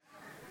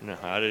No,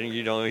 I didn't.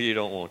 You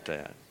don't want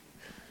that.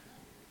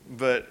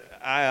 But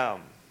I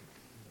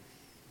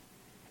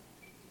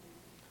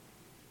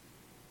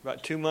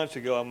about 2 months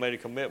ago, I made a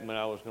commitment.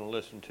 I was going to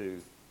listen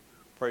to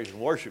praise and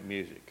worship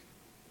music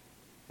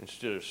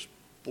instead of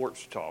sport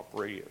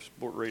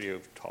radio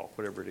talk,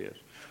 whatever it is,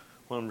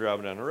 when I'm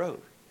driving down the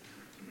road.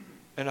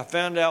 And I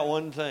found out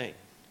one thing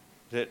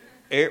that,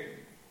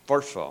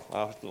 first of all,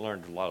 I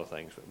learned a lot of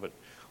things, but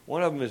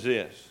one of them is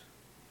this.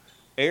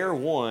 Air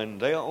One,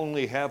 they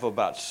only have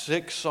about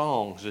 6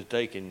 songs that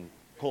they can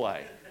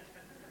play.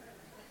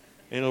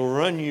 It'll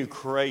run you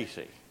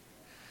crazy.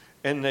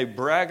 And they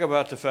brag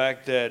about the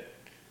fact that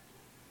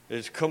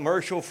it's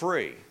commercial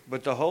free.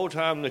 But the whole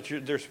time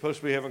that they're supposed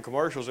to be having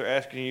commercials, they're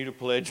asking you to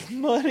pledge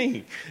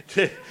money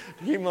to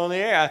keep them on the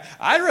air.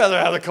 I'd rather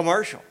have a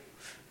commercial.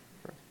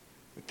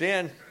 But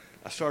then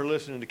I started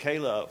listening to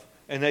K-Love,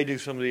 and they do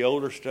some of the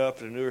older stuff,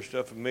 the newer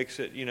stuff, and mix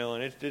it,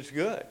 and it's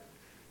good.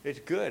 It's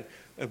good.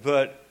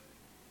 But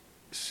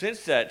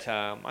since that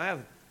time, I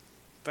have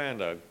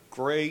found a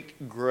great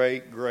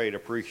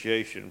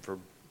appreciation for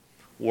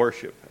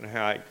worship and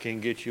how it can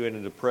get you into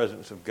the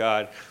presence of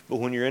God. But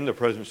when you're in the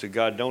presence of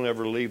God, don't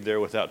ever leave there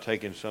without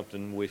taking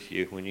something with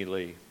you when you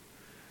leave.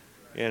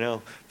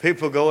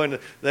 People go in,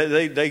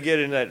 they get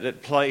in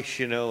that place,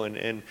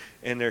 and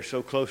they're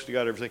so close to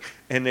God, everything,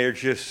 and they're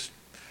just,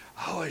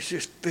 it's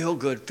just feel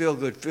good.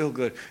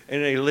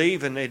 And they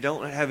leave and they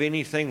don't have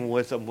anything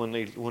with them when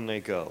they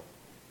go.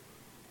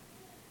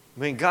 I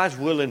mean, God's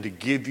willing to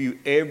give you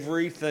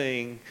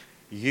everything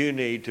you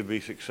need to be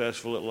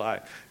successful at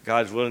life.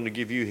 God's willing to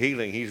give you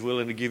healing. He's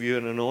willing to give you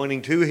an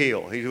anointing to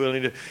heal. He's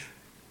willing to.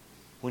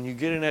 When you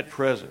get in that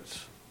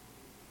presence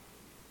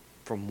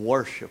from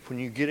worship, when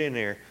you get in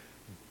there,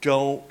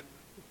 don't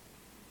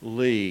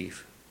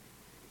leave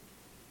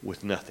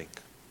with nothing.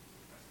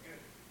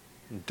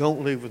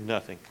 Don't leave with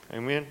nothing.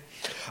 Amen.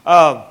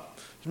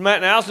 It's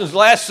Matt Nelson's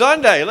last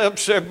Sunday.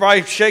 Let's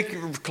everybody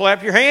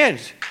clap your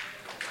hands.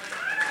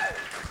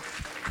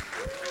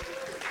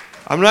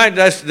 I'm not.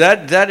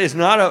 That is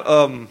not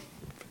a.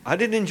 I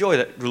didn't enjoy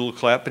that little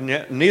clap, and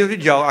neither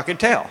did y'all. I can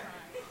tell.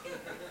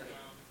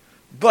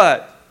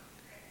 But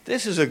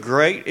this is a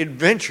great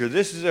adventure.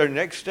 This is our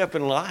next step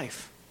in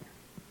life.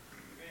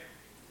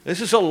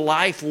 This is a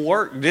life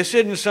work. This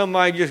isn't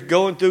somebody just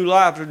going through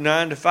life from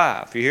 9 to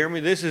 5. You hear me?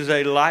 This is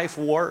a life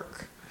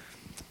work.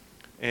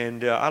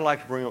 And I'd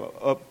like to bring it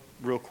up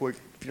real quick,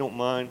 if you don't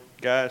mind,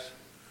 guys.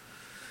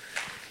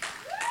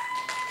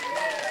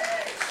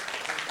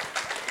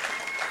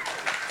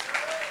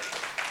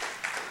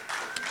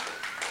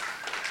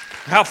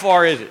 How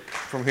far is it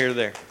from here to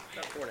there?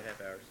 About 4.5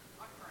 hours.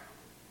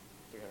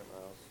 300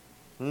 miles.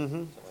 Mm-hmm.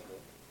 Something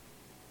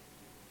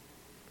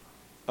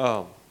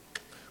like that.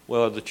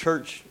 Well, the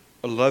church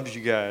loves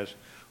you guys.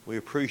 We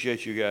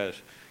appreciate you guys.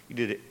 You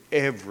did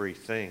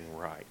everything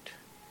right.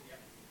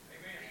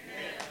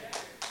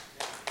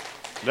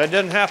 That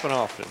doesn't happen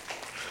often.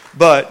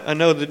 But I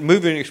know that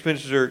moving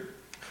expenses are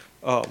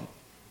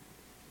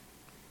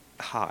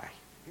high.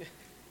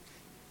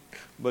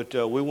 But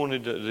we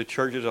wanted the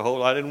church as a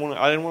whole. I didn't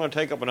want to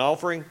take up an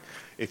offering.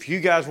 If you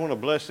guys want to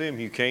bless them,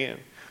 you can.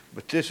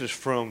 But this is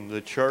from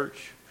the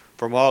church,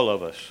 from all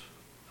of us,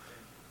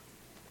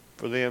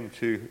 for them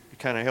to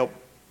kind of help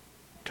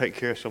take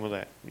care of some of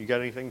that. You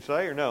got anything to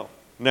say or no?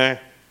 Nah.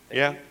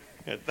 Yeah.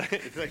 Thank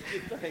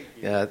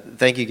you.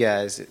 Thank you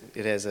guys.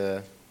 It has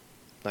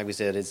like we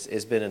said,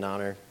 it's been an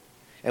honor,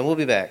 and we'll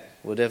be back.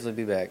 We'll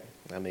definitely be back.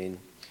 And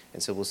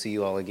so we'll see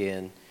you all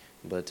again.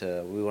 But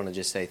we want to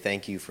just say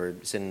thank you for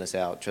sending us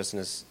out, trusting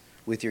us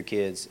with your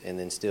kids, and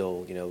then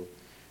still,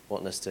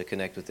 wanting us to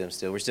connect with them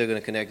still. We're still going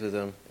to connect with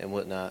them and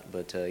whatnot.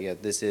 But,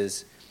 this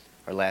is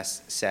our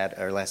last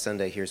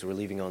Sunday here, so we're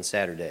leaving on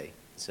Saturday.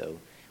 So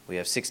we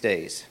have 6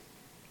 days.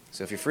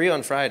 So if you're free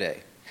on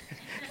Friday,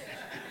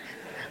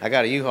 I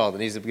got a U-Haul that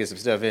needs to get some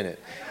stuff in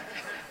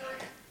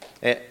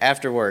it.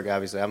 After work,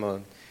 obviously, I'm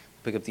going to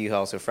pick up the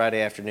U-Haul. So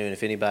Friday afternoon,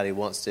 if anybody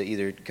wants to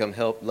either come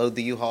help load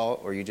the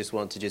U-Haul or you just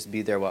want to just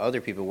be there while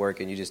other people work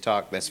and you just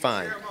talk, that's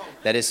fine.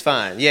 That is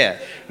fine. Yeah.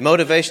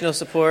 Motivational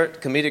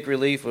support, comedic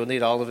relief, we'll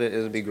need all of it.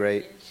 It'll be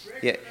great.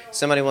 Yeah.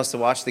 Somebody wants to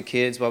watch the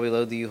kids while we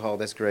load the U-Haul,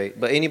 that's great.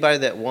 But anybody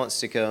that wants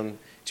to come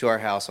to our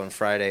house on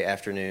Friday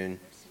afternoon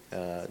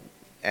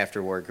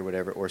after work or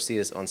whatever, or see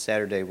us on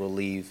Saturday, we'll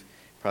leave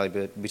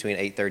probably between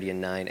 8:30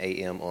 and 9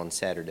 a.m. on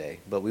Saturday.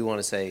 But we want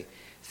to say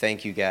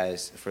thank you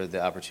guys for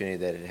the opportunity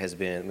that it has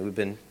been. We've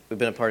been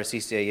a part of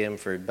CCAM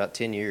for about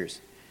 10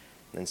 years,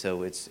 and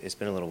so it's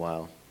been a little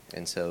while.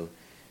 And so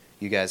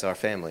you guys are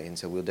family, and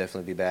so we'll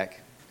definitely be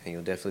back, and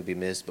you'll definitely be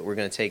missed. But we're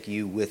going to take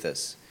you with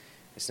us.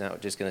 It's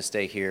not just going to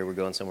stay here. We're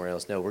going somewhere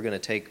else. No, we're going to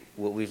take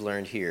what we've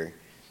learned here,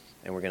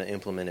 and we're going to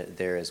implement it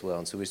there as well.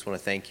 And so we just want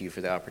to thank you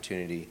for the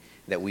opportunity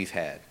that we've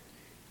had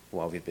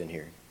while we've been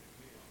here.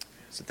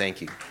 So thank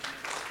you.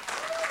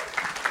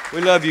 We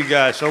love you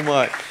guys so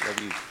much.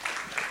 Love you.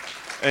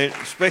 And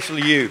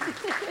especially you.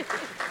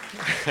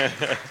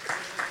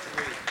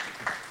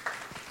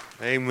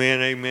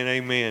 Amen, amen,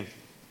 amen.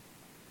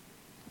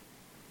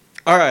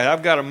 All right,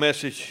 I've got a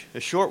message,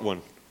 a short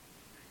one.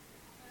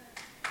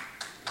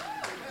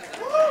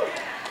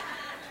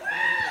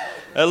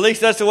 At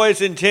least that's the way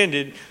it's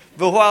intended.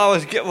 But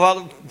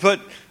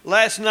but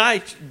last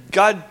night,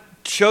 God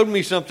showed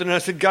me something, and I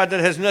said, God, that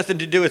has nothing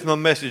to do with my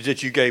message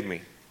that you gave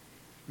me.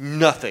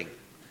 Nothing.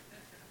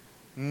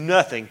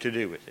 Nothing to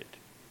do with it.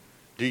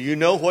 Do you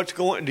know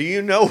do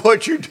you know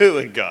what you're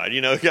doing, God?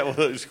 You know, you got one of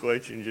those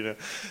questions, you know.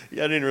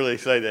 Yeah, I didn't really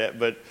say that,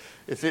 but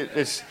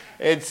it's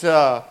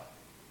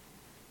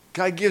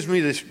God gives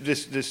me this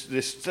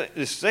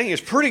thing.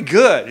 It's pretty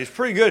good. It's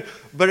pretty good,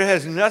 but it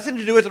has nothing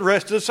to do with the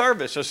rest of the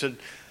service. I said,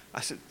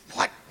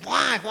 what?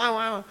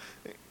 Why?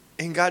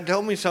 And God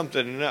told me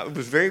something, and it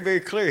was very, very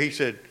clear. He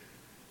said,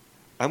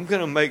 I'm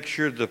going to make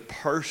sure the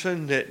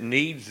person that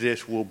needs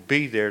this will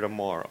be there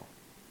tomorrow.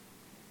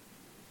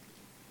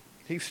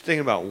 He was thinking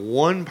about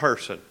one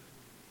person.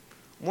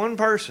 One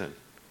person.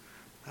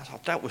 I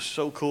thought that was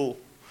so cool.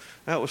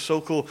 That was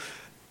so cool.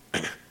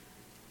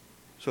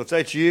 So if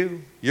that's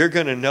you, you're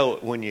going to know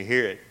it when you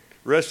hear it.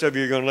 The rest of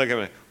you are going to look at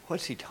me,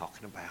 what's he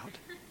talking about?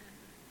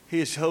 He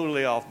is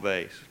totally off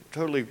base.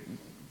 Totally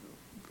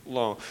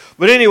long.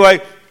 But anyway,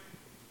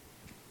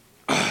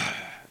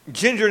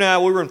 Ginger and I,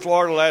 we were in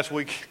Florida last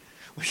week.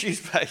 Well,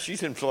 she's back.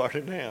 She's in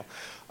Florida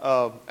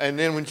now. And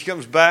then when she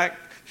comes back,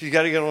 she's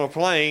got to get on a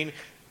plane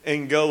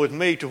and go with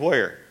me to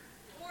where?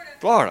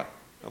 Florida.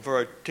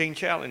 For a teen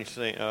challenge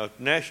thing,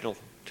 national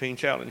teen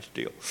challenge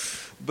deal.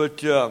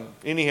 But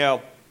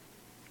anyhow,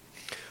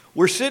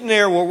 we're sitting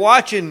there, we're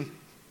watching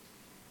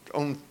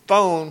on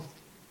phone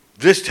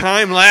this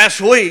time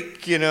last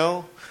week, you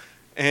know,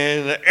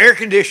 and the air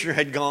conditioner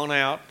had gone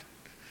out.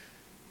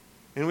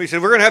 And we said,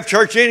 we're going to have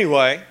church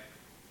anyway.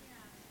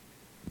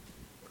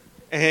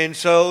 And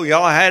so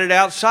y'all had it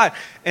outside.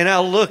 And I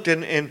looked,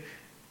 and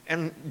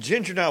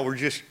Ginger and I were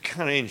just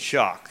kind of in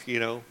shock, you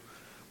know,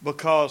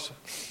 because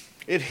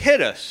it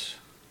hit us.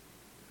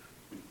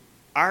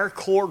 Our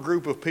core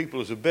group of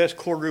people is the best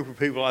core group of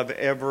people I've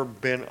ever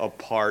been a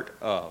part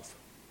of.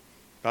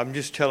 I'm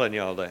just telling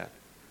y'all that.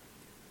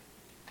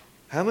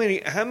 How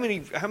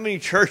many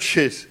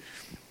churches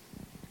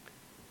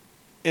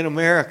in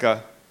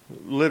America,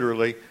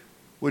 literally,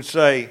 would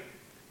say,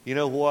 you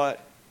know what?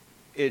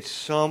 It's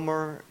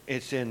summer,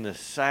 it's in the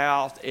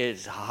South,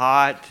 it's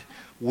hot.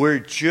 We're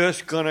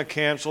just going to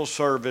cancel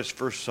service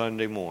for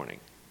Sunday morning.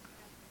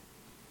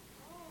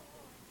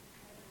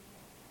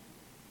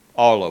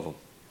 All of them.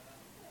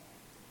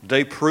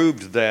 They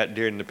proved that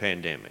during the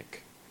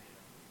pandemic.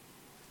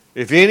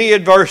 If any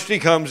adversity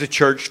comes, the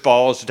church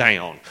falls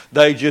down.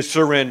 They just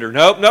surrender.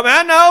 No.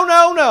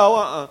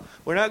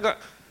 We're not going.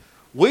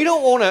 We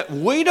don't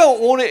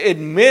want to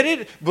admit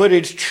it, but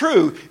it's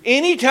true.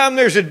 Anytime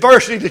there's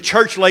adversity, the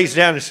church lays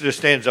down instead of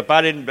stands up.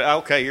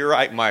 Okay, you're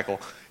right,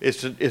 Michael.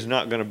 It's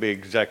not going to be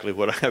exactly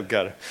what I've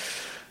got to.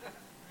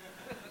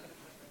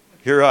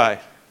 You're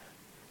right.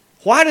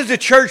 Why does the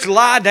church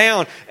lie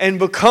down and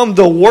become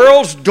the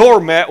world's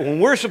doormat when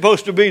we're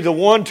supposed to be the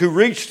one to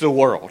reach the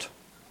world?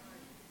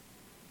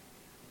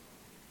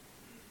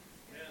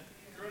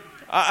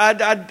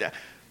 But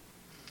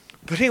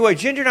anyway,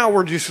 Ginger and I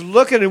were just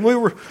looking, and we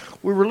were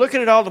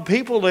looking at all the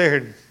people there,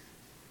 and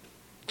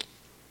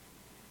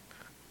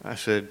I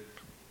said,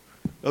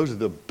 "Those are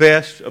the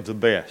best of the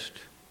best."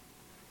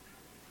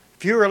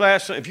 If you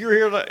were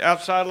here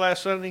outside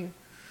last Sunday,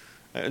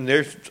 and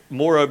there's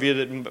more of you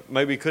that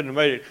maybe couldn't have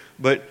made it,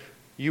 but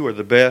you are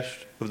the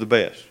best of the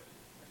best.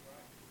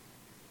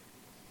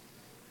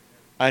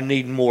 I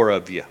need more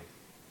of you.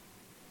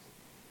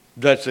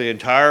 That's the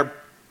entire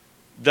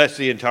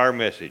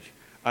message.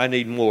 I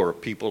need more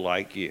people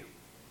like you.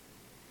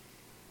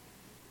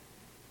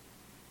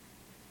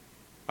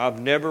 I've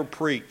never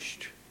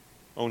preached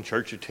on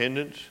church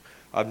attendance.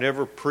 I've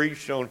never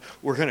preached on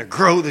we're going to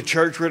grow the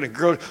church. We're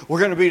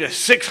going to be to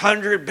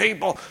 600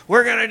 people.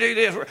 We're going to do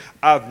this.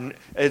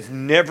 It's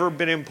never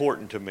been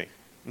important to me.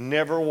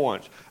 Never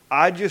once.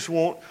 I just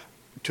want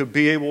to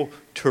be able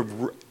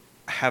to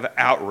have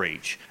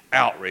outreach.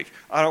 I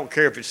don't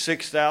care if it's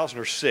 6,000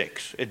 or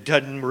 6. It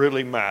doesn't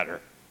really matter.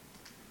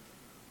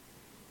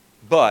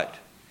 But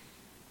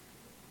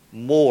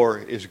more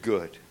is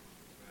good.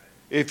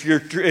 If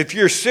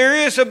you're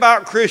serious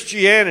about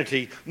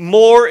Christianity,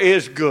 more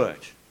is good.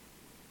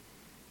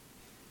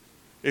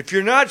 If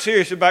you're not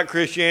serious about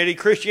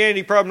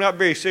Christianity probably not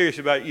very serious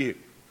about you.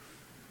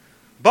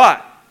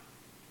 But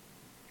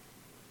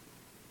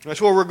that's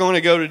where we're going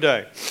to go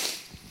today.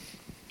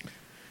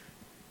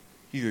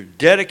 You're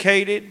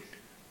dedicated,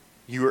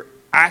 you're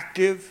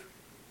active,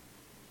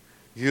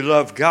 you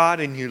love God,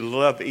 and you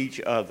love each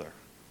other.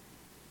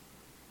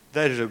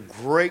 That is a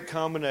great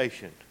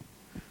combination.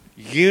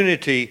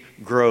 Unity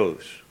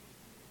grows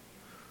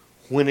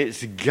when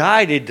it's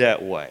guided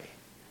that way.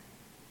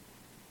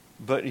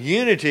 But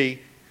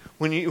unity,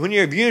 when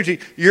you have unity,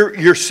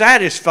 you're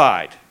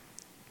satisfied.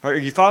 Are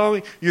you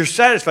following me? You're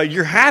satisfied.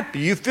 You're happy.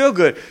 You feel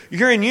good.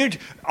 You're in unity.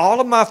 All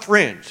of my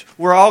friends,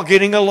 we're all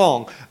getting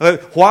along.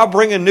 Why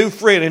bring a new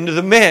friend into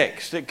the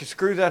mix that could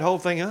screw that whole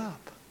thing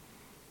up?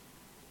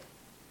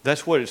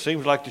 That's what it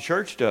seems like the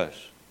church does.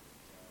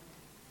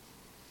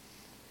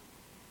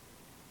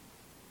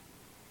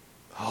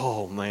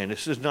 Oh man,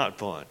 this is not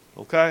fun.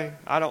 Okay,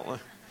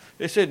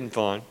 This isn't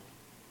fun.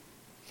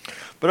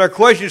 But our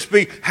question should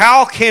be,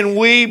 how can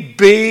we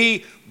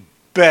be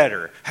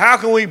better? How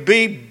can we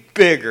be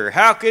bigger?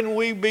 How can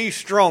we be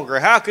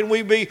stronger? How can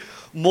we be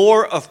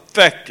more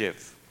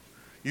effective?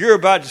 You're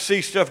about to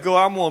see stuff go.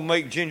 I'm going to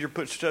make Ginger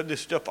put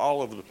this stuff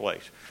all over the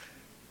place.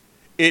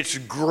 It's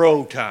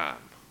grow time.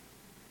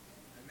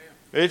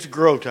 It's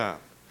grow time.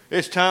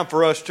 It's time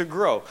for us to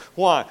grow.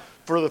 Why?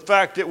 For the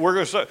fact that we're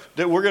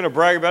going to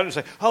brag about it and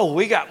say, "Oh,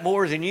 we got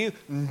more than you."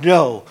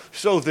 No,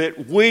 so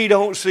that we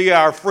don't see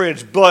our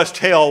friends bust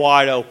hell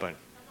wide open.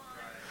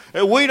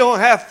 And we don't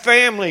have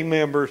family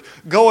members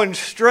going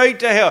straight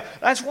to hell.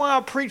 That's why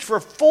I preached for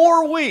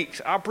 4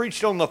 weeks. I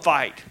preached on the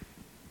fight.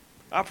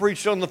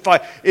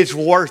 It's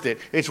worth it.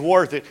 It's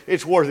worth it.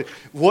 It's worth it.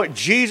 What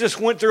Jesus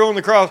went through on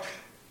the cross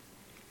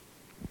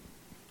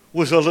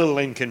was a little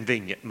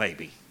inconvenient,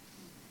 maybe.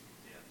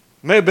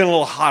 May have been a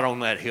little hot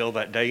on that hill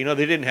that day. You know,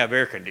 they didn't have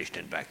air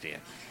conditioning back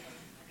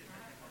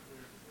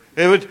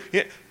then.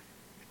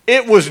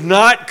 It was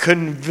not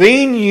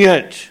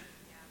convenient.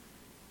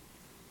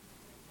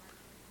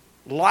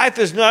 Life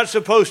is not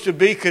supposed to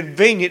be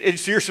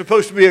convenient. You're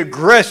supposed to be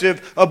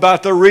aggressive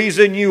about the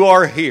reason you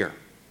are here.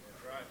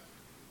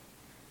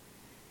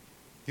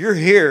 You're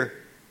here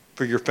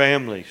for your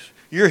families.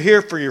 You're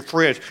here for your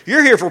friends.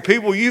 You're here for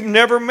people you've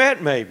never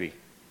met, maybe.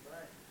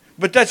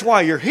 But that's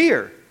why you're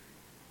here.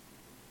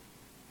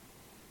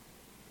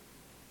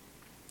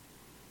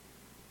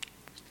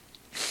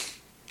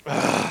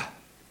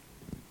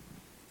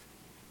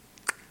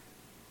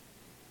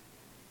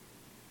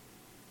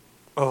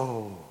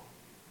 Oh.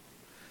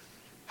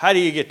 How do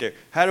you get there?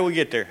 How do we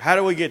get there? How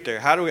do we get there?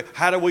 How do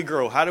we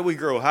grow? How do we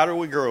grow? How do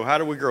we grow? How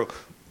do we grow?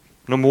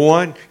 Number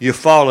one, you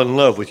fall in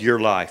love with your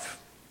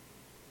life.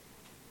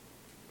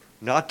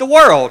 Not the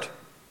world,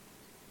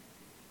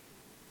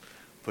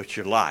 but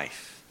your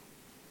life.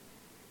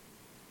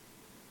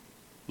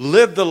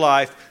 Live the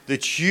life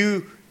that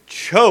you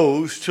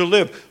chose to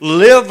live.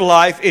 Live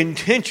life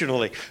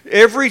intentionally.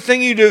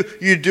 Everything you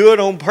do it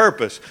on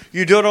purpose.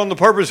 You do it on the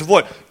purpose of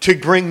what? To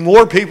bring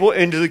more people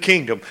into the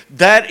kingdom.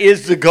 That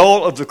is the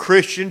goal of the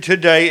Christian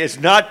today. It's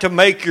not to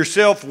make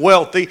yourself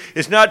wealthy.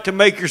 It's not to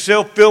make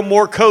yourself feel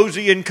more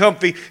cozy and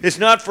comfy. It's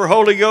not for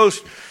Holy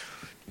Ghost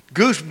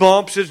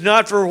goosebumps. It's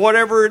not for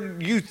whatever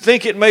you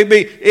think it may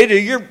be.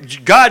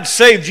 God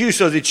saved you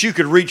so that you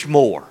could reach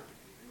more.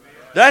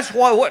 That's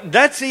why.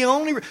 That's the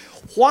only.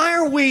 Why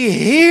are we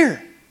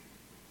here?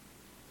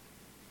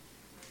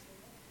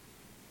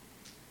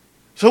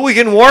 So we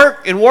can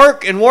work and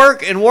work and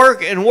work and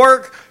work and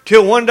work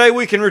till one day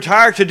we can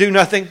retire to do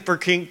nothing for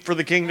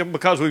the kingdom,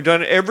 because we've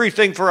done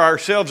everything for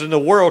ourselves in the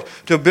world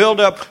to build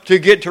up to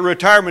get to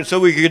retirement so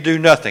we could do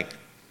nothing.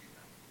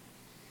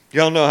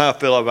 Y'all know how I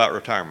feel about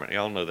retirement.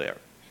 Y'all know that.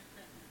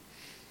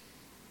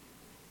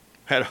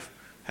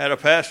 Had a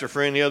pastor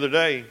friend the other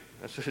day.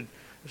 I said,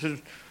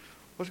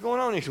 "What's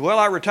going on?" He said, "Well,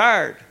 I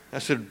retired." I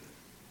said,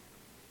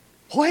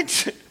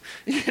 "What?"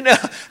 You know,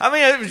 I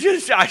mean, it was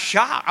just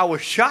I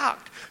was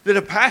shocked that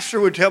a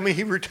pastor would tell me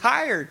he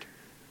retired.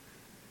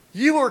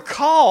 You were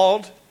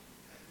called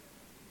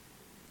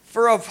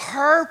for a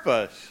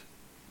purpose.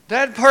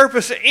 That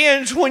purpose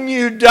ends when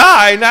you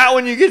die, not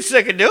when you get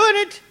sick of doing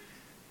it.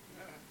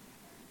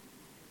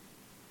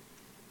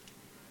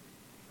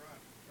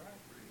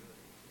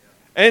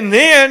 And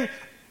then,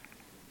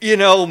 you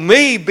know,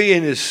 me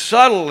being as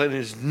subtle and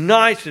as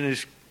nice and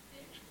as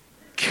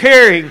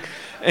caring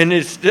and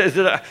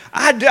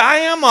I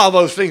am all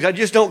those things. I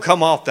just don't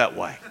come off that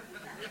way.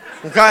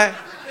 Okay?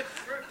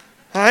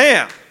 I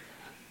am.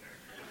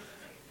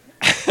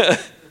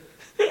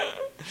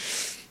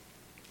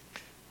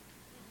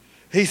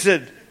 He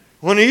said,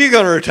 "When are you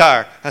going to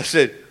retire?" I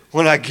said,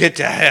 "When I get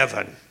to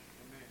heaven."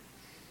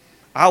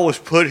 I was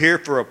put here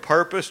for a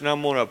purpose, and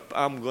I'm going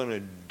to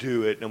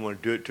do it, and I'm going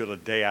to do it till the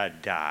day I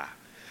die.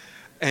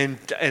 And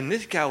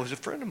this guy was a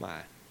friend of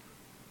mine.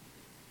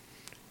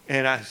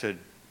 And I said,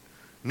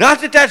 "Not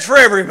that that's for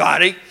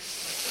everybody."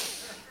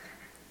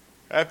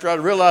 After I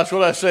realized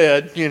what I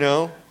said, you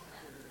know.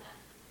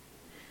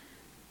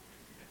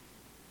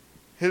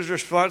 His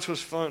response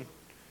was fun.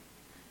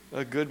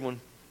 A good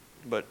one.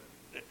 But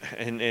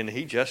and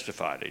he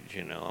justified it,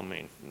 you know. I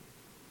mean,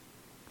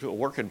 to a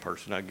working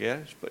person, I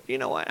guess. But you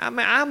know what? I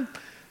mean,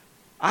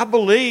 I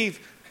believe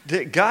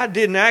that God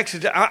didn't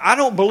accident. I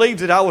don't believe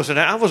that I was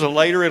a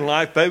later in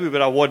life baby,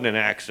 but I wasn't an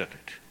accident.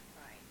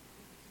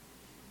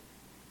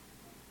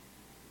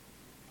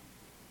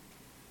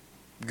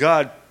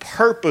 God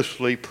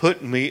purposely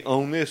put me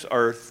on this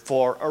earth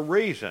for a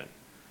reason.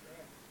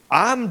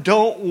 I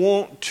don't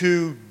want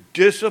to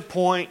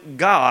disappoint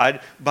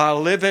God by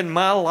living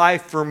my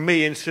life for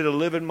me instead of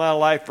living my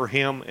life for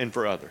Him and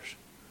for others.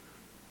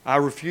 I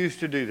refuse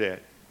to do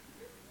that.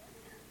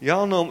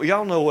 Y'all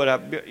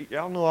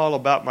know all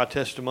about my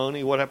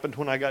testimony, what happened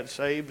when I got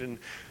saved, and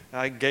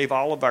I gave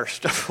all of our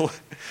stuff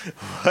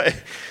away,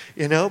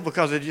 you know,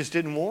 because I just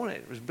didn't want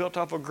it. It was built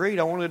off of greed.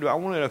 I wanted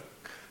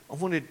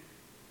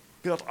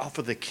built off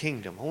of the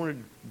kingdom. I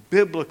wanted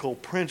biblical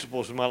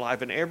principles in my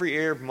life, in every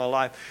area of my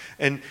life.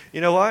 And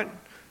you know what?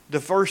 The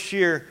first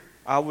year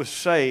I was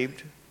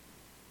saved,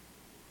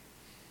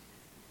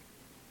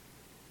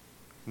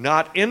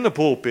 not in the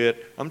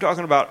pulpit. I'm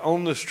talking about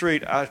on the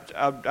street.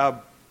 I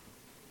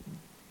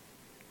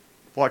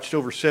watched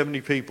over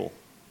 70 people.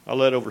 I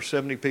led over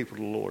 70 people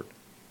to the Lord.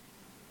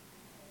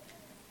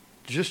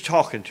 Just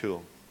talking to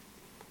them.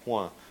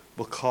 Why?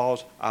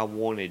 Because I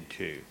wanted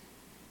to.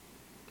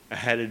 I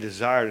had a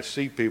desire to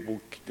see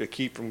people to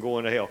keep from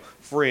going to hell.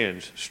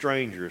 Friends,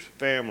 strangers,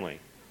 family.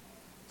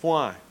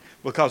 Why?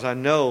 Because I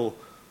know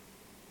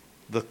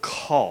the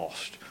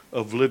cost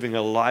of living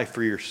a life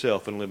for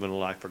yourself and living a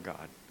life for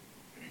God.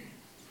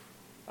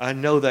 I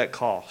know that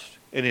cost,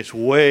 and it's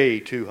way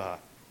too high.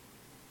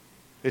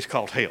 It's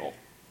called hell.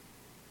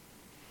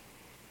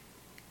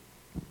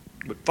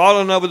 But fall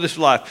in love with this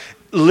life.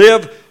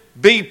 Live,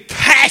 be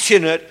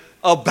passionate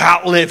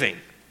about living.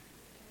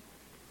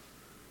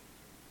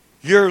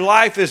 Your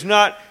life is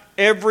not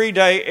every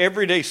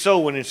day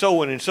sowing and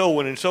sowing and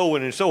sowing and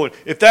sowing and sowing.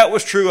 If that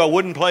was true, I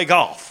wouldn't play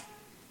golf.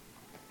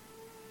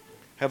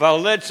 Have I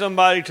led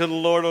somebody to the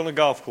Lord on a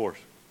golf course?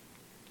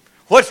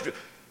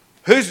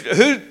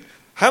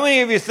 How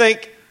many of you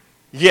think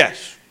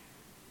yes?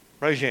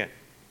 Raise your hand.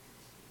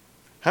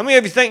 How many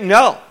of you think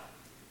no?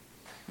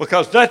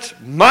 Because that's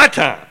my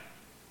time.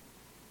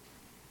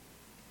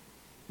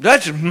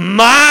 That's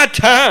my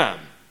time.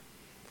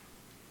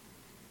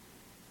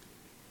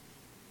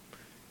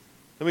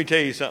 Let me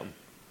tell you something.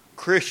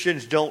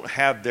 Christians don't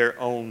have their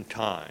own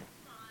time.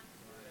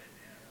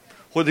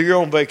 Whether you're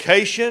on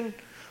vacation,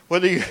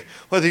 whether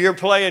you're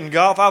playing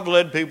golf, I've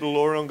led people to the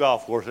Lord on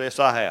golf courses. Yes,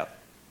 I have,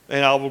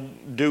 and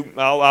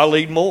I'll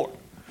lead more.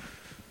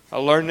 I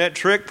learned that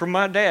trick from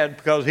my dad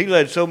because he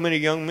led so many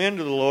young men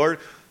to the Lord.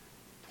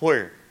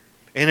 Where?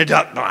 In a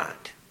duck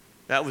blind.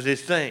 That was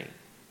his thing.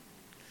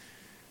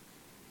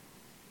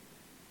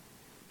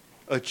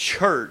 A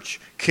church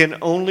can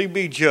only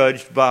be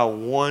judged by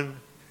one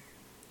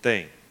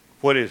thing.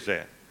 What is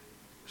that?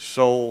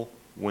 Soul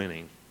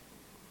winning.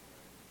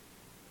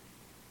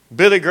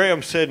 Billy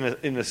Graham said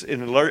in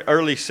the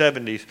early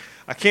 70s,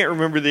 I can't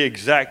remember the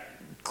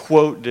exact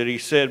quote that he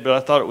said, but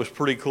I thought it was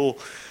pretty cool.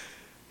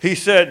 He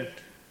said,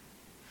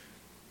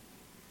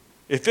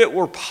 if it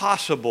were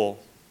possible,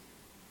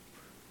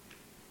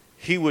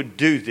 he would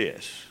do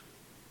this.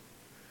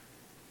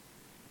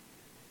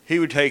 He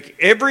would take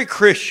every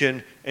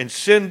Christian and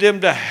send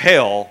them to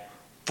hell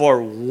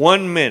for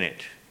 1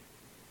 minute.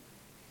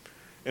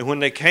 And when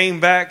they came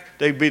back,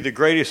 they'd be the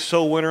greatest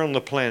soul winner on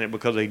the planet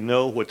because they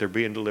know what they're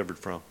being delivered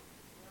from.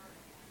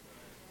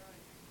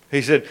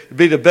 He said, it'd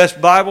be the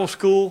best Bible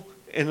school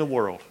in the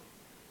world.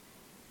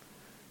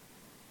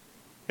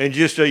 In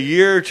just a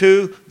year or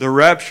two, the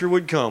rapture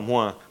would come.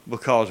 Why?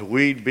 Because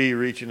we'd be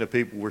reaching the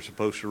people we're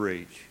supposed to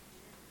reach.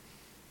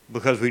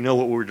 Because we know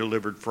what we're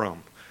delivered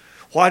from.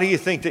 Why do you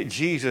think that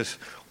Jesus,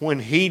 when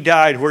he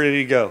died, where did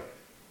he go?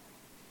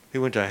 He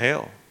went to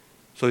hell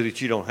so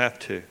that you don't have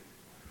to.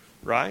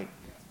 Right?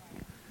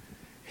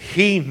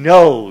 He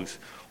knows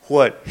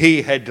what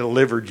he had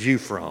delivered you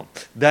from.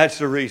 That's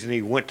the reason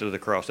he went to the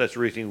cross. That's the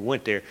reason he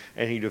went there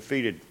and he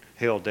defeated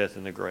hell, death,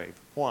 and the grave.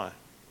 Why?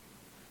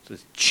 So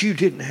you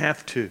didn't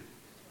have to.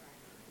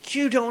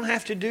 You don't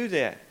have to do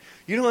that.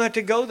 You don't have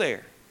to go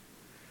there.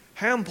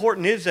 How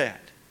important is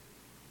that?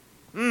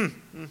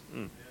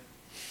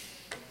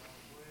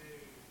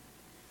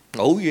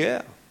 Oh,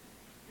 yeah.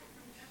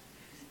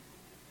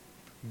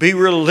 Be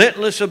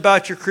relentless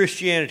about your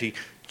Christianity.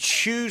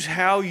 Choose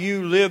how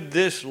you live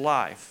this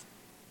life.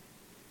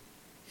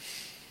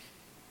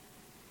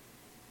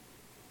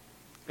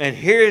 And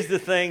here's the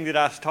thing that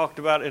I talked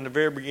about in the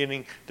very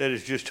beginning that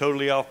is just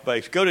totally off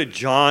base. Go to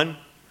John,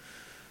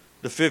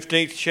 the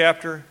 15th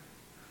chapter,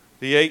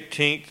 the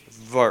 18th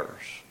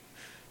verse.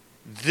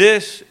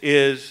 This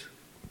is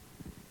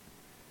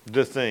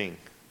the thing.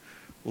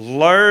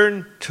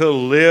 Learn to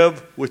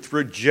live with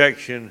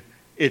rejection.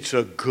 It's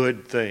a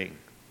good thing.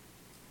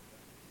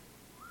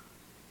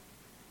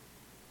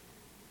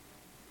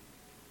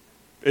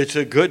 It's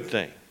a good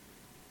thing.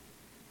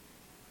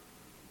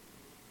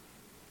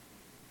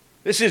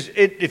 This is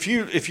it. If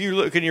you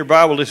look in your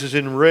Bible, this is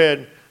in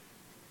red.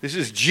 This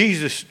is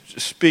Jesus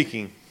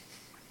speaking.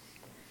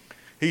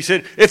 He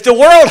said, if the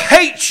world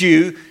hates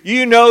you,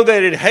 you know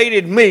that it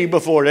hated me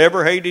before it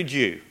ever hated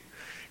you.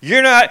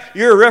 You're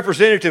a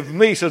representative of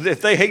me, so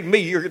if they hate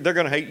me, they're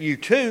going to hate you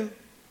too.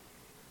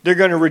 They're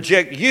going to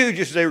reject you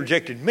just as they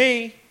rejected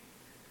me.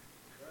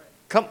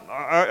 Come,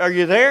 are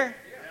you there?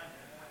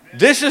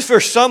 This is for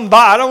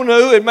somebody. I don't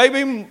know. It may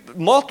be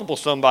multiple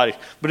somebodies,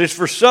 but it's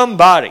for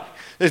somebody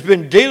that's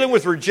been dealing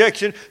with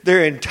rejection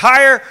their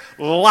entire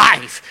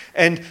life,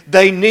 and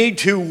they need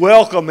to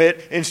welcome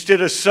it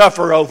instead of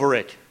suffer over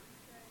it.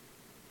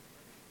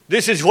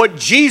 This is what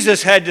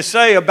Jesus had to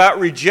say about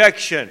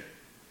rejection.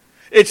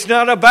 It's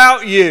not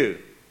about you.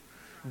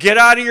 Get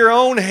out of your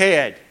own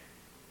head.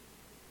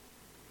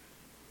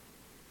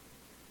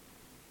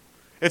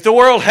 If the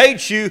world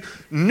hates you,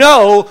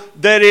 know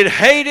that it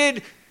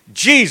hated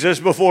Jesus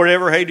before it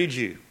ever hated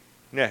you.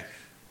 Next.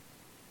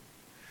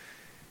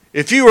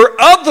 If you were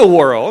of the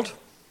world,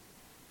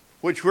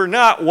 which we're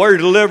not, we're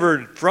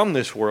delivered from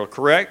this world,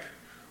 correct?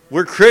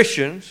 We're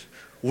Christians.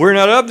 We're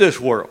not of this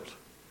world.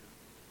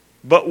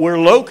 But we're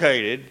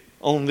located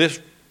on this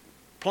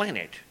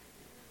planet.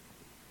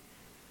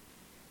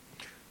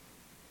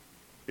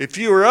 If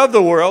you were of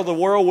the world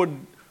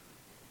would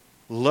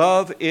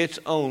love its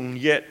own.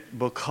 Yet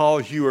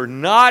because you are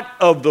not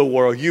of the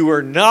world, you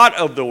are not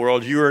of the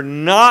world, you are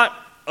not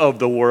of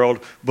the world,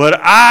 but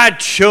I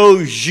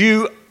chose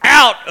you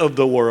out of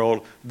the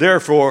world,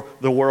 therefore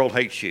the world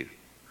hates you.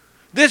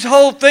 This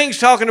whole thing's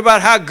talking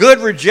about how good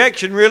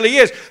rejection really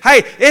is.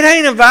 Hey, it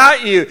ain't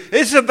about you.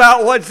 It's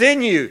about what's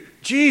in you.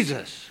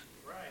 Jesus.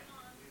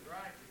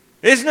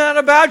 It's not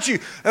about you.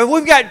 And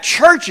we've got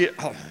churches.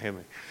 Oh,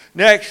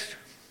 next.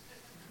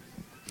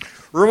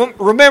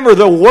 Remember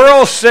the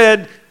world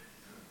said,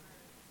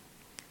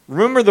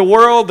 remember the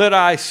world that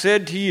I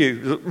said to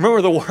you.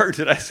 Remember the word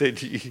that I said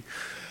to you.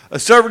 A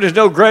servant is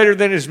no greater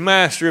than his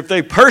master. If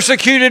they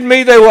persecuted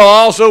me, they will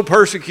also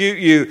persecute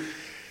you.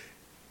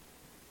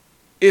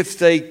 If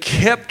they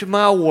kept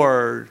my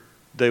word,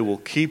 they will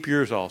keep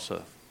yours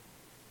also.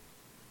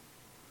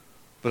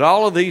 But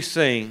all of these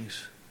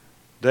things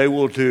they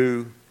will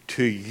do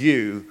to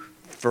you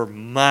for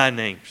my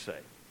name's sake,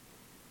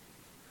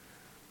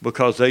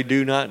 because they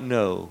do not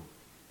know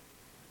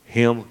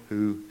him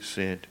who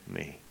sent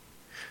me.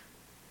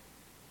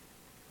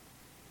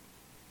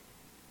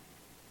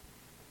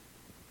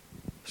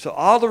 So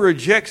all the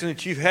rejection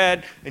that you've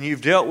had and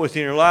you've dealt with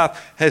in your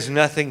life has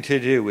nothing to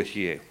do with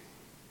you.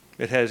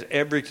 It has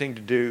everything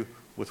to do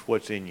with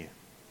what's in you.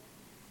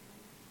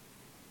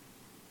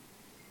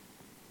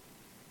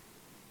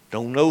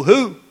 Don't know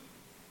who.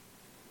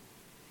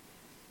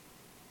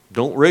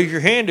 Don't raise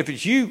your hand if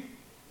it's you.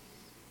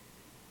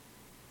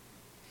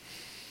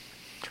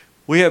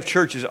 We have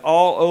churches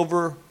all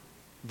over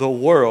the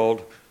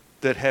world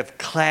that have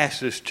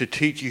classes to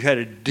teach you how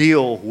to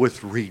deal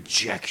with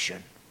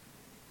rejection.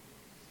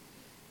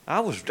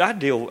 I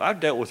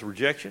dealt with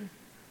rejection.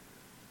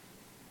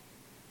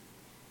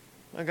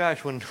 My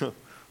gosh, when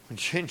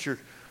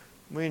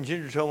me and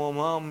Ginger told my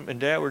mom and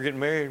dad were getting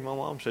married, my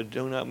mom said,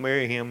 "Do not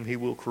marry him. He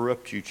will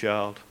corrupt you,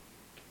 child.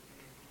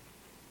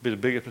 Be the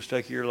biggest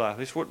mistake of your life."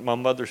 This is what my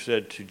mother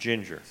said to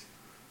Ginger.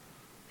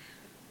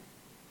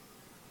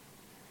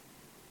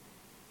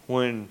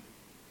 When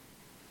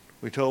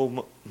we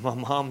told my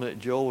mom that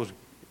Joel was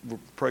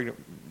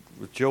pregnant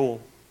with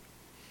Joel,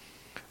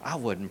 I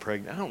wasn't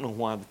pregnant. I don't know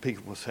why the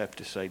people have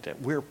to say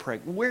that. We're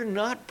pregnant. We're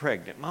not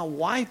pregnant. My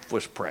wife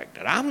was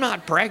pregnant. I'm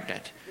not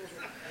pregnant.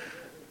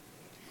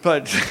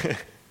 But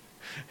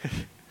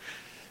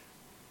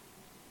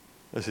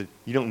I said,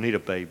 "You don't need a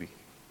baby.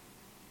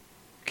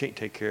 You can't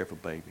take care of a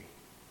baby."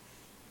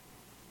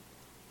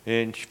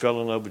 And she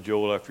fell in love with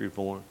Joel after he was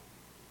born.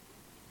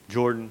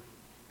 Jordan,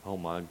 oh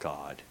my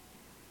God.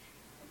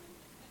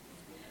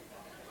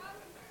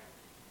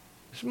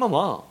 This is my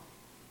mom.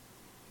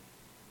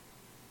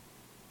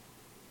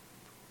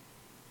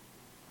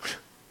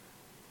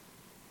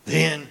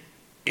 Then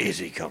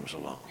Izzy comes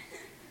along.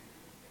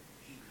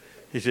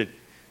 He said,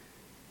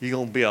 "You're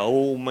going to be an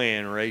old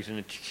man raising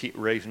a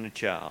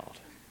child.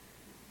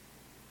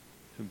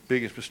 It's the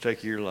biggest mistake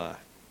of your life."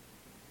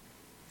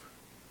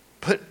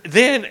 But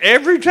then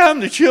every time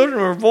the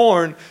children were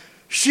born,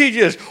 she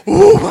just,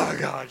 oh my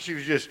God, she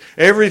was just,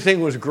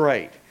 everything was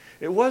great.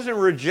 It wasn't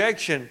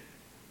rejection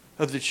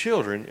of the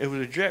children. It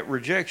was a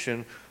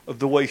rejection of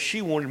the way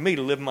she wanted me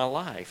to live my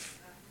life.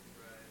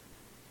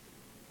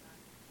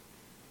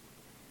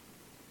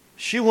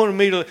 She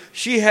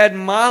had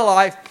my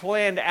life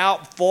planned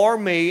out for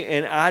me,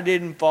 and I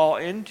didn't fall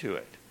into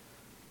it.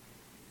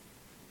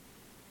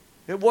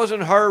 It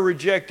wasn't her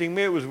rejecting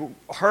me. It was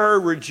her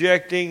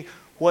rejecting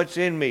what's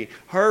in me.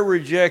 Her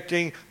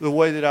rejecting the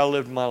way that I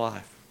lived my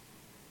life,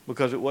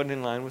 because it wasn't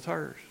in line with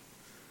hers.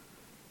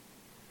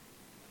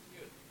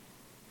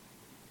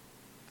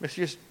 It's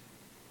just,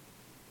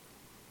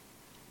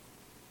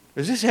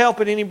 is this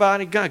helping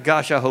anybody? God,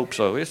 gosh, I hope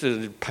so. This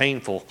is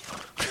painful.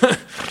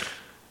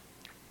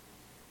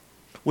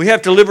 We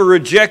have to live a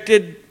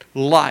rejected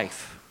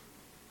life.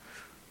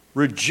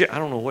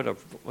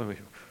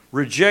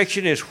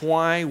 Rejection is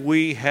why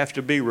we have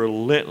to be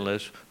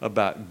relentless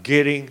about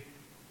getting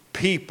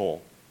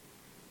people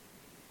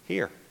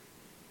here,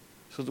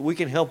 so that we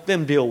can help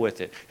them deal with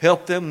it.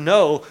 Help them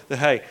know that,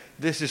 hey,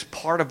 this is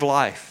part of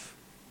life.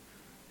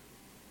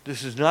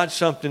 This is not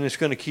something that's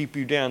going to keep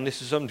you down.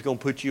 This is something that's going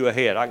to put you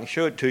ahead. I can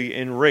show it to you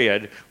in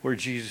red where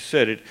Jesus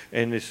said it,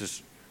 and this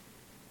is...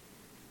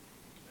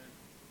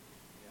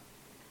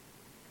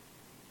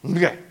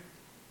 Okay.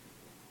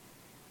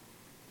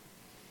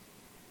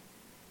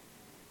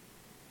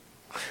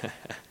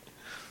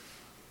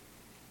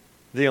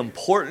 The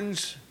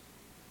importance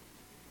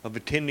of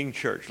attending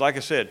church. Like I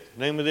said,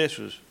 the name of this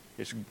was,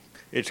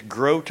 it's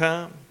grow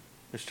time.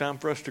 It's time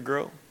for us to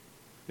grow.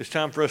 It's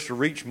time for us to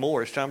reach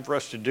more. It's time for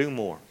us to do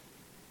more.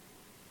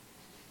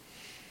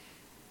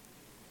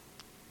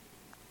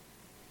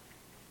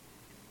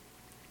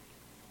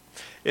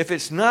 If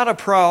it's not a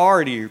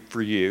priority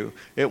for you,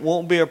 it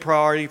won't be a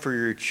priority for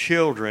your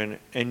children,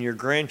 and your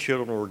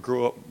grandchildren will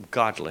grow up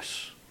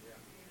godless.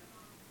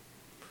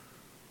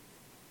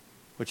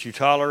 What you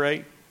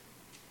tolerate,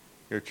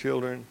 your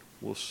children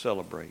will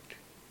celebrate.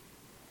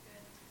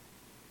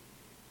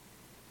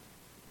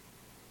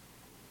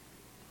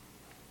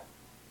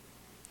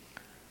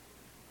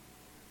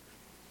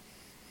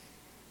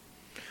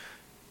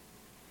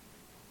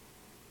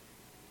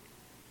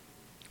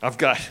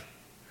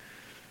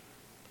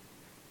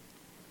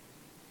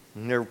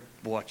 And they're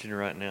watching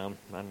right now,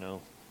 I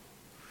know.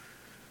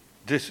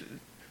 The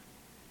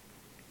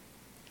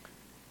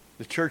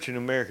church in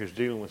America is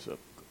dealing with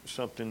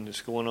something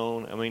that's going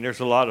on. I mean, there's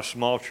a lot of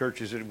small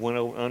churches that went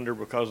under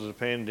because of the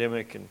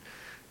pandemic,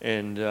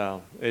 and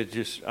it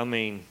just, I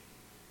mean,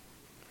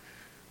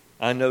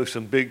 I know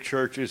some big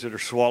churches that are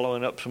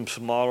swallowing up some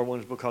smaller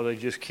ones because they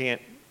just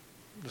can't,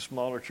 the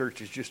smaller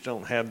churches just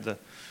don't have the,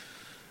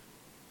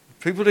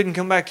 people didn't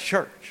come back to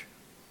church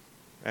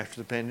after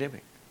the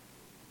pandemic.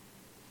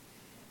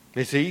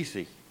 It's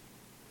easy.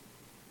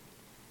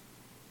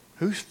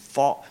 Whose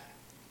fault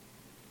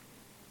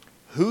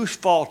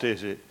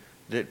is it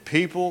that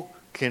people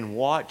can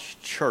watch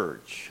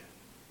church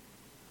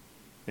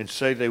and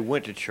say they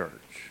went to church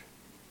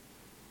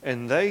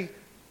and they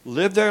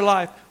live their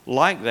life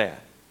like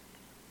that?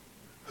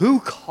 Who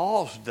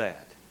caused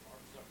that?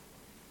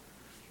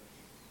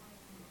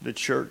 The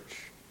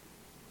church.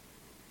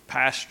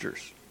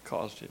 Pastors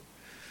caused it.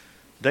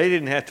 They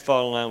didn't have to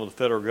fall in line with the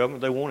federal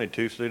government. They wanted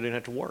to, so they didn't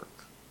have to work.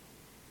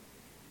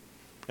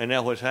 And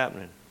now what's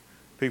happening?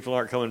 People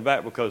aren't coming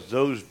back because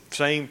those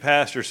same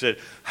pastors said,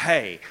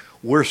 hey,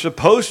 we're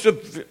supposed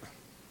to...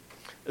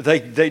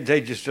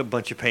 They just a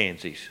bunch of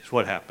pansies is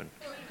what happened.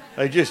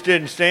 They just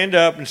didn't stand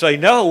up and say,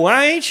 no,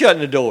 I ain't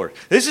shutting the door.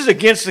 This is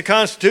against the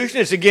Constitution.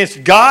 It's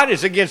against God.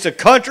 It's against the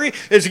country.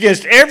 It's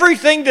against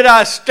everything that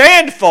I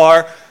stand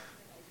for.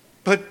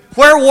 But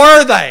where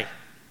were they?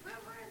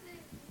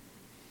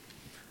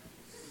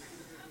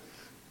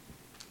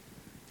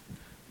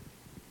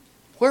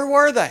 Where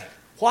were they?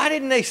 Why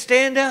didn't they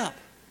stand up?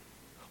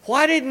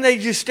 Why didn't they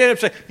just stand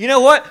up and say, you know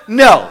what?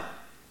 No.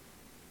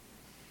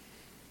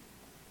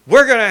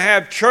 We're going to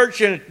have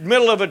church in the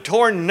middle of a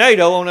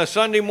tornado on a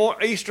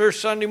Easter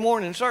Sunday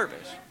morning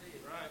service.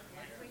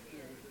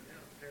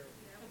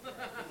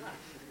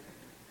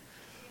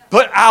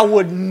 But I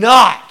would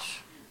not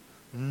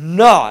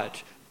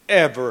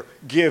ever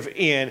give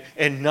in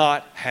and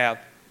not have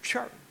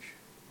church.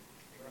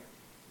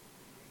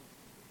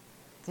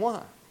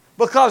 Why?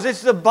 Because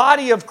it's the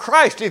body of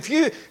Christ. If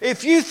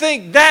you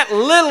think that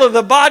little of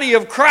the body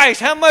of Christ,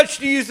 how much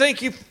do you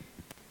think you...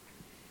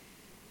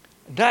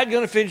 Not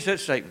going to finish that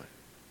statement.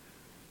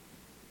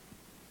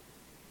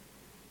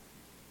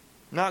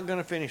 Not going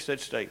to finish that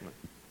statement.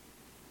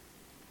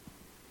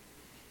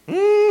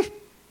 The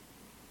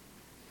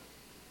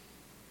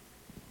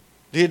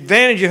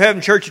advantage of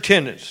having church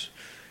attendance.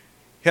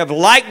 You have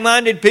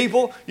like-minded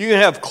people. You can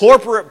have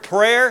corporate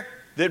prayer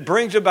that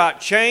brings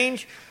about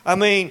change. I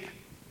mean...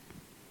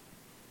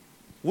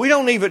 We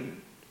don't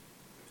even,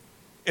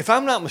 if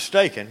I'm not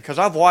mistaken, because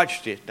I've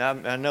watched it,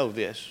 I know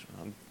this.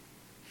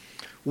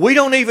 We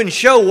don't even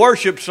show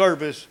worship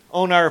service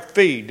on our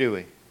feed, do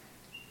we?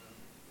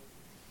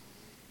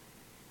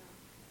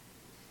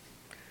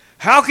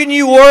 How can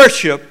you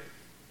worship,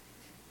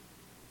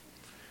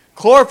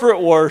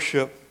 corporate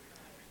worship?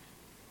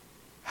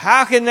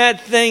 How can that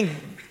thing,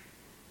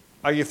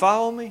 are you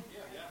following me?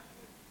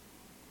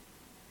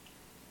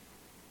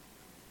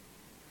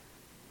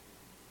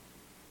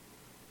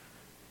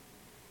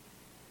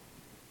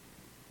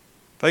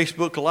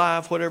 Facebook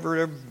Live,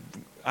 whatever,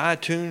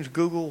 iTunes,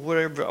 Google,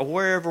 whatever,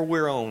 wherever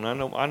we're on.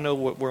 I know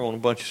what we're on, a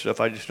bunch of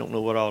stuff. I just don't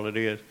know what all it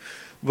is.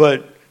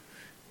 But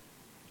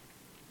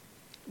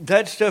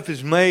that stuff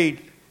is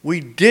made.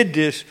 We did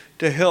this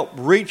to help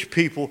reach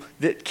people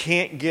that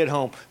can't get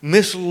home.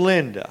 Miss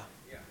Linda,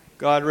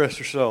 God rest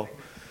her soul,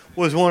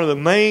 was one of the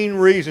main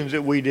reasons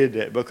that we did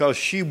that, because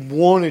she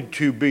wanted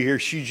to be here.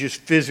 She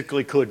just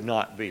physically could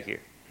not be here.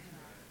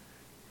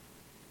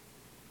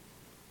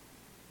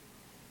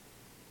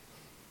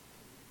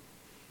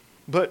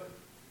 But,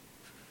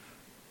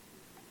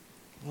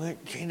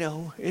 you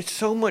know, it's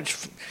so much,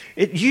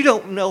 you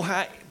don't know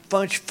how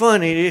much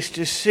fun it is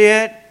to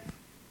sit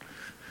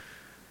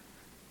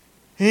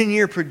in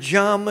your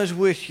pajamas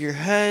with your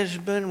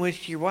husband,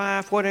 with your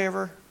wife,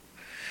 whatever,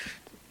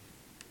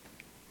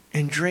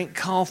 and drink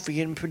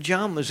coffee in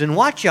pajamas and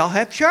watch y'all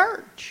have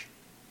church.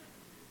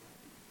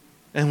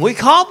 And we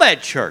call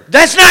that church.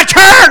 That's not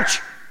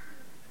church!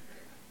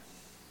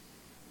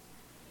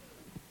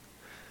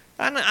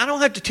 I don't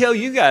have to tell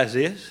you guys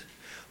this,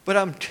 but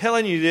I'm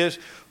telling you this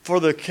for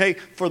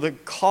the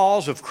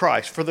cause of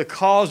Christ, for the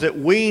cause that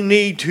we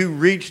need to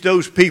reach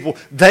those people.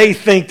 They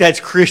think that's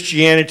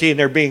Christianity, and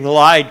they're being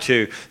lied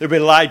to. They're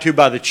being lied to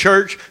by the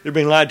church. They're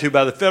being lied to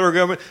by the federal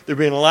government. They're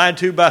being lied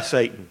to by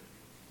Satan.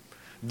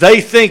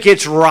 They think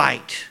it's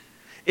right.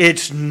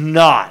 It's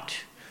not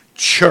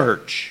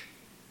church.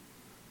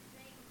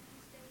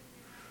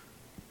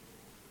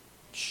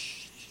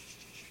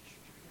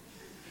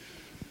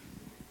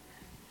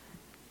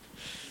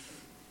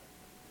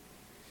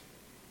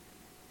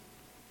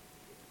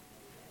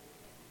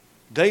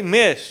 They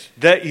missed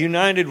that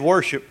united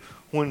worship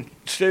when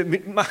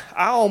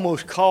I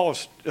almost called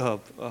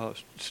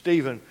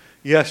Stephen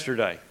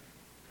yesterday.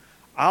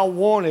 I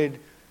wanted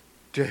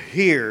to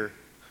hear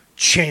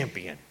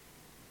champion.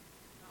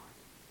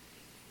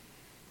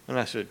 And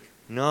I said,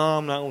 no,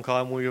 I'm not going to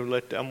call them. I'm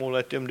going to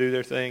let them do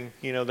their thing.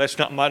 You know, that's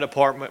not my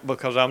department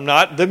because I'm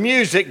not the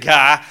music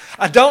guy.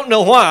 I don't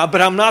know why,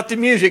 but I'm not the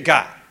music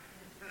guy.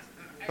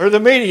 Or the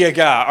media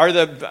guy.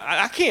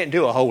 I can't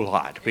do a whole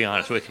lot, to be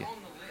honest with you.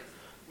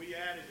 We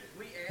added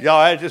it.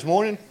 Y'all added this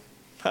morning?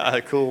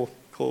 Cool.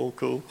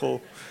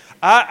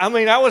 I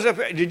mean, I was up.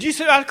 Did you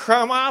see I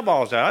cried my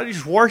eyeballs out? I was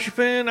just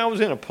worshiping. I was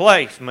in a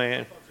place,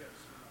 man.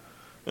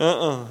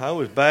 I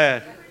was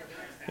bad.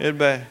 It was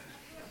bad.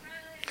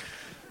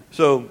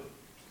 So,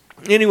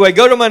 anyway,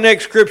 go to my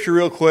next scripture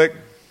real quick.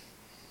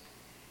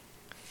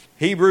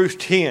 Hebrews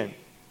 10.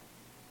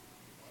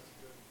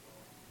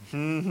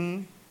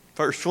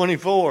 Verse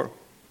 24.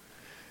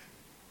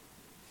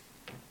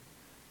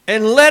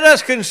 And let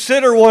us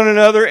consider one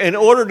another in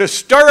order to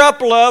stir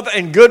up love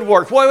and good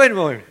works. Wait a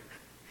moment.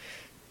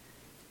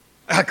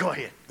 Go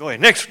ahead.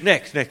 Next.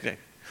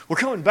 We're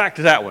coming back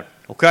to that one,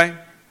 okay?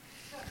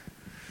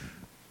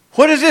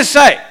 What does this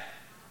say?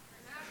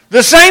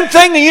 The same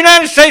thing the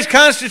United States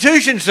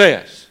Constitution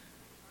says.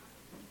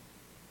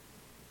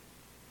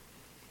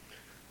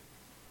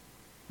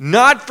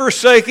 Not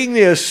forsaking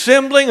the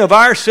assembling of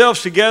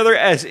ourselves together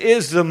as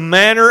is the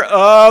manner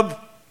of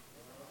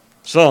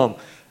some.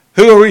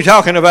 Who are we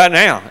talking about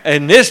now?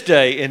 In this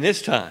day, in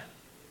this time.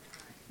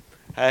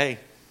 Hey.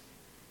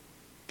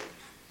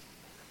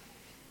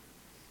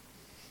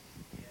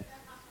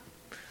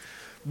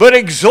 But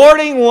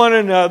exhorting one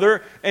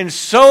another, and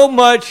so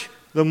much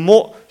the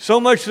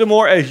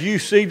more as you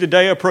see the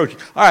day approaching.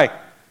 All right,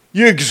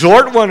 you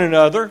exhort one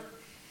another.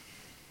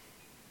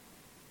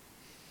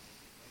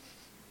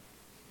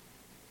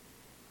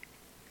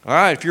 All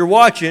right, if you're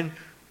watching,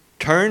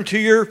 turn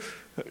to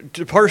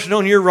the person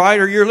on your right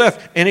or your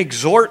left and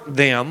exhort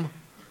them.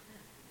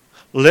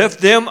 Lift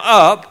them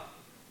up.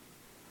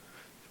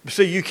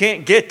 So you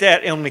can't get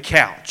that on the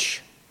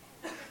couch.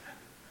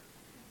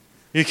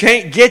 You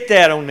can't get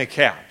that on the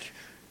couch.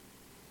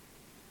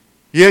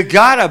 You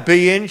got to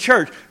be in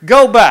church.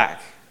 Go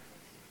back.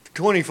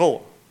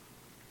 24.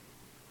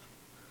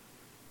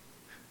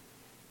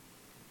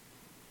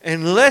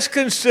 And let's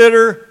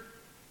consider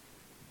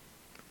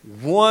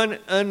one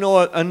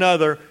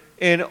another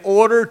in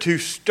order to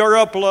stir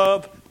up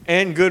love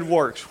and good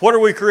works. What are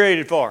we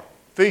created for?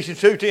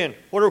 Ephesians 2:10.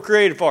 What are we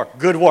created for?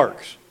 Good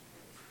works.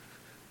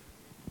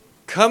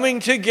 Coming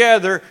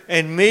together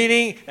and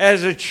meeting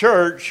as a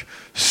church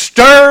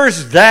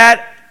stirs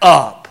that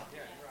up.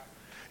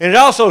 And it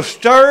also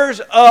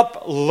stirs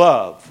up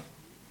love.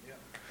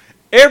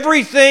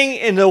 Everything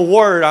in the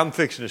Word, I'm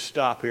fixing to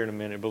stop here in a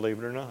minute, believe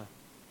it or not.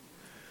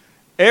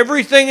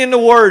 Everything in the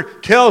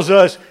Word tells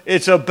us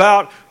it's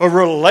about a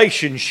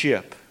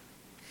relationship.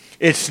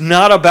 It's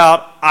not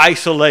about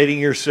isolating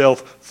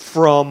yourself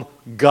from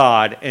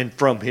God and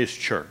from His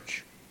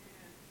church.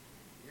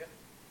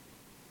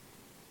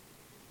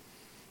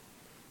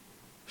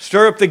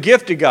 Stir up the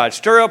gift of God.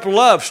 Stir up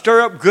love.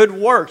 Stir up good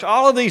works.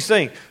 All of these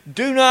things.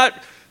 Do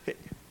not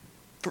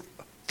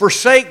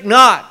forsake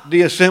not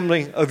the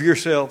assembling of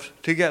yourselves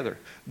together.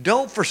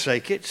 Don't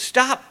forsake it.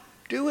 Stop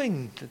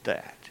doing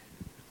that.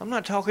 I'm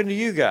not talking to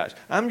you guys.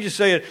 I'm just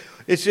saying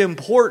it's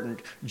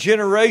important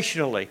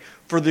generationally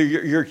for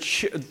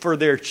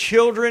their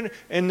children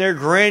and their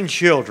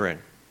grandchildren.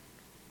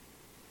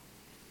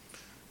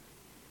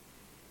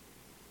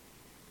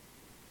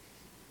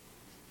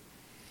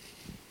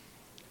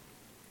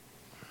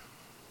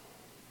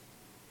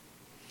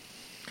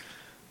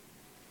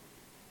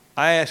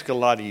 I ask a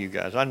lot of you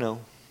guys. I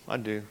know. I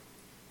do.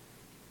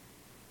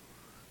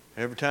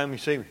 Every time you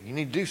see me, you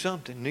need to do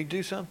something. You need to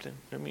do something.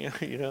 I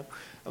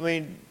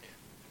mean,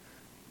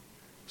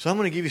 so I'm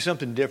going to give you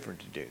something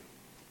different to do.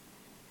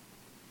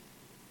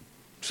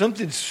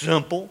 Something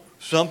simple,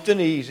 something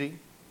easy.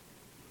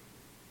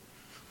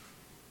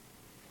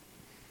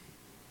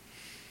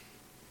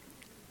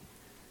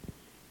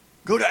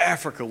 Go to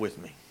Africa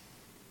with me.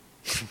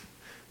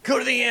 Go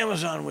to the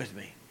Amazon with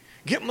me.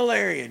 Get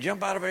malaria,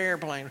 jump out of an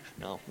airplane.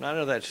 No, none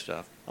of that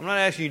stuff. I'm not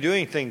asking you to do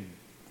anything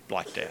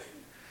like that.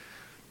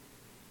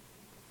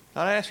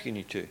 Not asking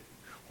you to.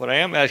 What I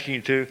am asking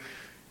you to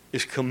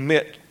is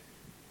commit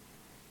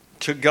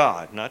to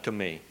God, not to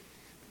me.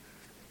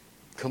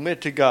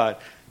 Commit to God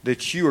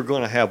that you are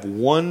going to have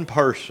one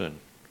person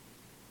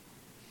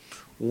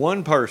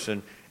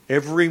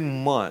every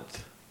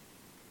month.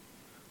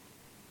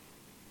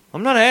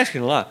 I'm not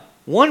asking a lot.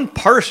 One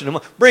person a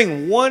month.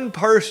 Bring one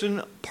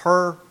person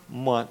per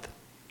month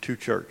to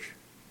church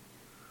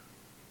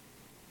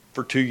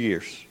for 2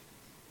 years.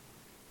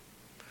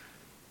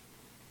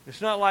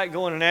 It's not like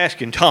going and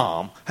asking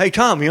Tom, hey,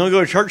 Tom, you want to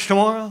go to church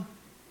tomorrow?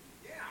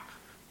 Yeah.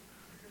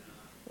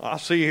 I'll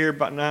see you here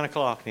about 9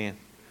 o'clock then.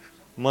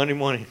 Monday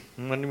morning.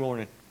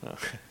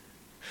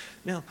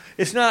 No,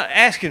 it's not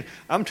asking.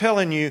 I'm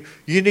telling you,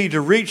 you need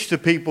to reach the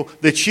people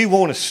that you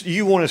want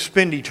to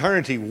spend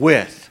eternity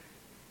with.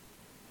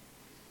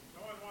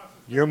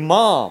 Your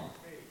mom.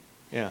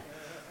 Yeah.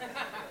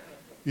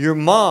 Your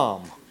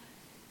mom.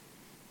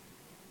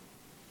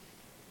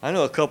 I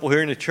know a couple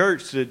here in the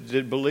church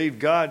that believed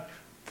God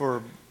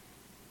for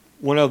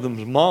one of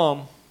them's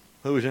mom,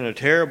 who was in a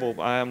terrible,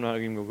 I'm not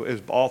even going to go, it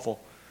was awful.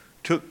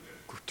 Took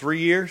 3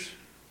 years,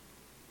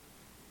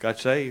 got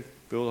saved,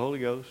 filled with the Holy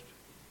Ghost.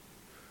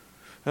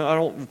 Now, I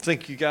don't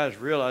think you guys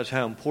realize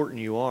how important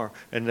you are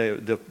and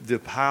the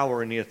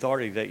power and the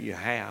authority that you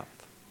have.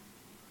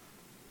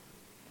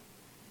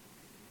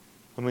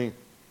 I mean,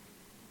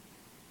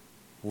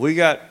 we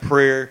got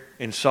prayer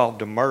and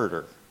solved a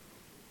murder.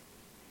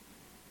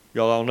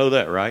 Y'all all know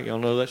that, right? Y'all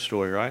know that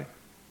story, right?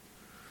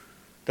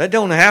 That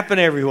don't happen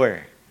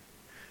everywhere.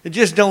 It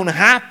just don't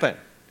happen.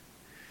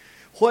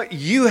 What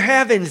you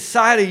have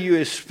inside of you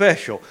is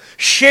special.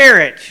 Share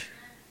it.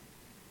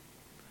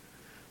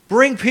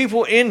 Bring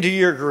people into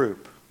your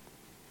group.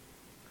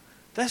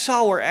 That's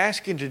all we're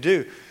asking to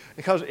do.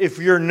 Because if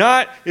we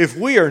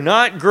are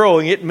not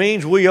growing, it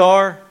means we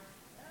are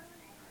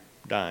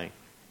dying.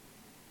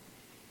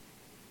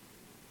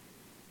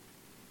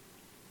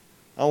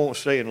 I won't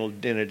stay in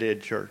a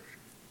dead church.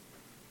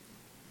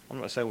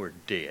 I'm not saying we're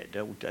dead.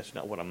 That's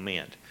not what I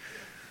meant.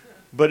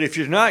 But if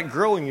you're not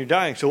growing, you're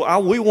dying. So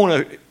we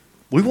want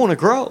to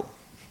grow.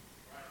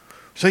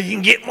 So you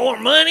can get more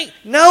money?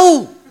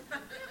 No.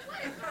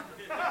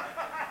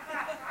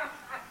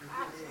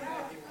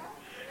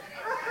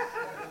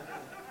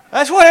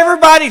 That's what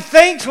everybody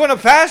thinks when a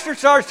pastor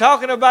starts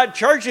talking about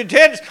church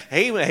attendance.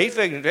 He needs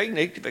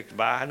to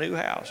buy a new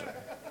house.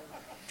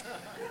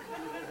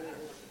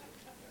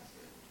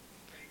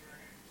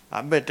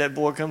 I bet that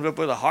boy comes up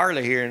with a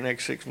Harley here in the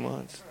next 6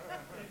 months.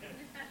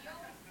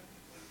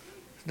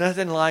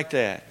 Nothing like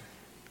that.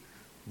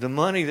 The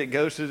money that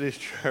goes to this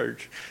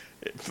church,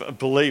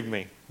 believe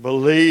me,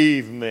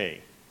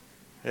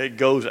 it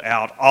goes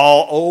out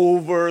all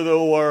over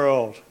the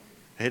world.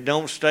 It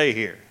don't stay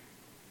here.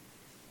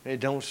 It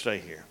don't stay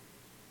here.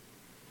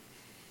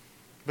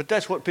 But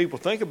that's what people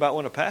think about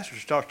when a pastor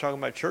starts talking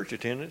about church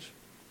attendance.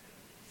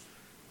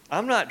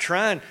 I'm not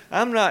trying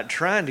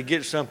to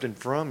get something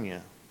from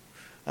you.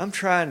 I'm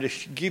trying to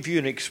give you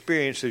an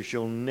experience that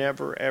you'll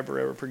never, ever,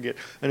 ever forget.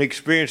 An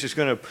experience that's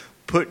going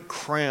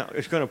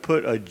to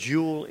put a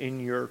jewel in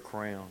your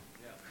crown.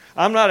 Yeah.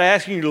 I'm not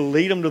asking you to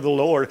lead them to the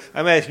Lord.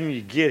 I'm asking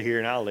you to get here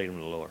and I'll lead them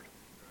to the Lord.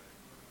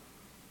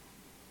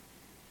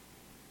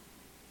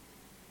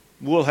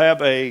 We'll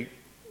have a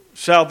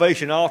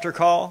salvation altar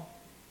call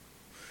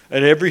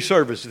at every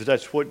service if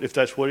that's what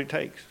it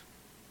takes.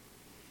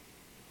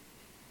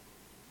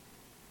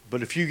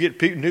 But if you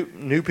get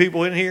new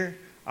people in here,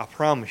 I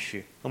promise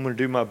you, I'm going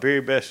to do my very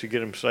best to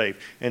get them saved.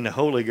 And the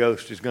Holy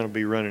Ghost is going to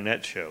be running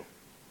that show.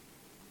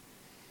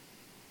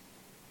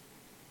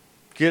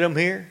 Get them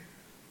here,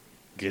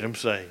 get them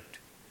saved.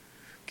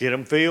 Get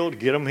them filled,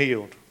 get them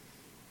healed.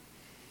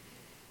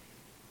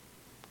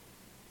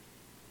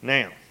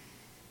 Now,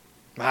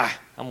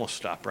 I'm going to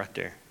stop right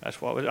there. That's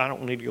why I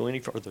don't need to go any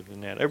further than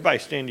that. Everybody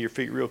stand to your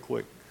feet real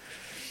quick.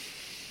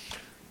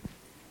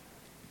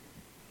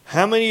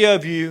 How many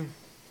of you,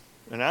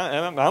 and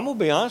I'm going to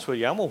be honest with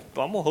you, I'm going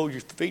to hold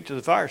your feet to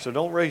the fire, so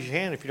don't raise your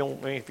hand if you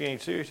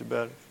ain't serious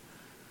about it.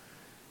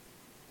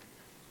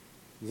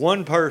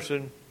 One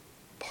person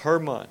per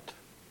month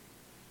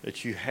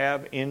that you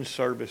have in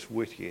service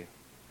with you.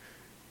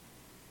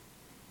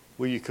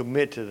 Will you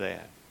commit to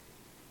that?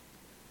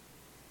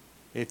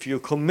 If you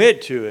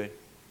commit to it,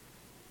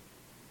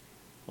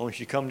 once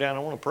you come down, I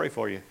want to pray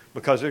for you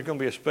because there's going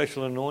to be a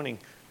special anointing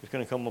that's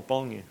going to come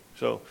upon you.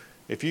 So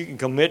if you can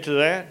commit to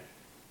that,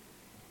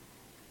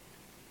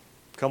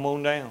 come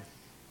on down.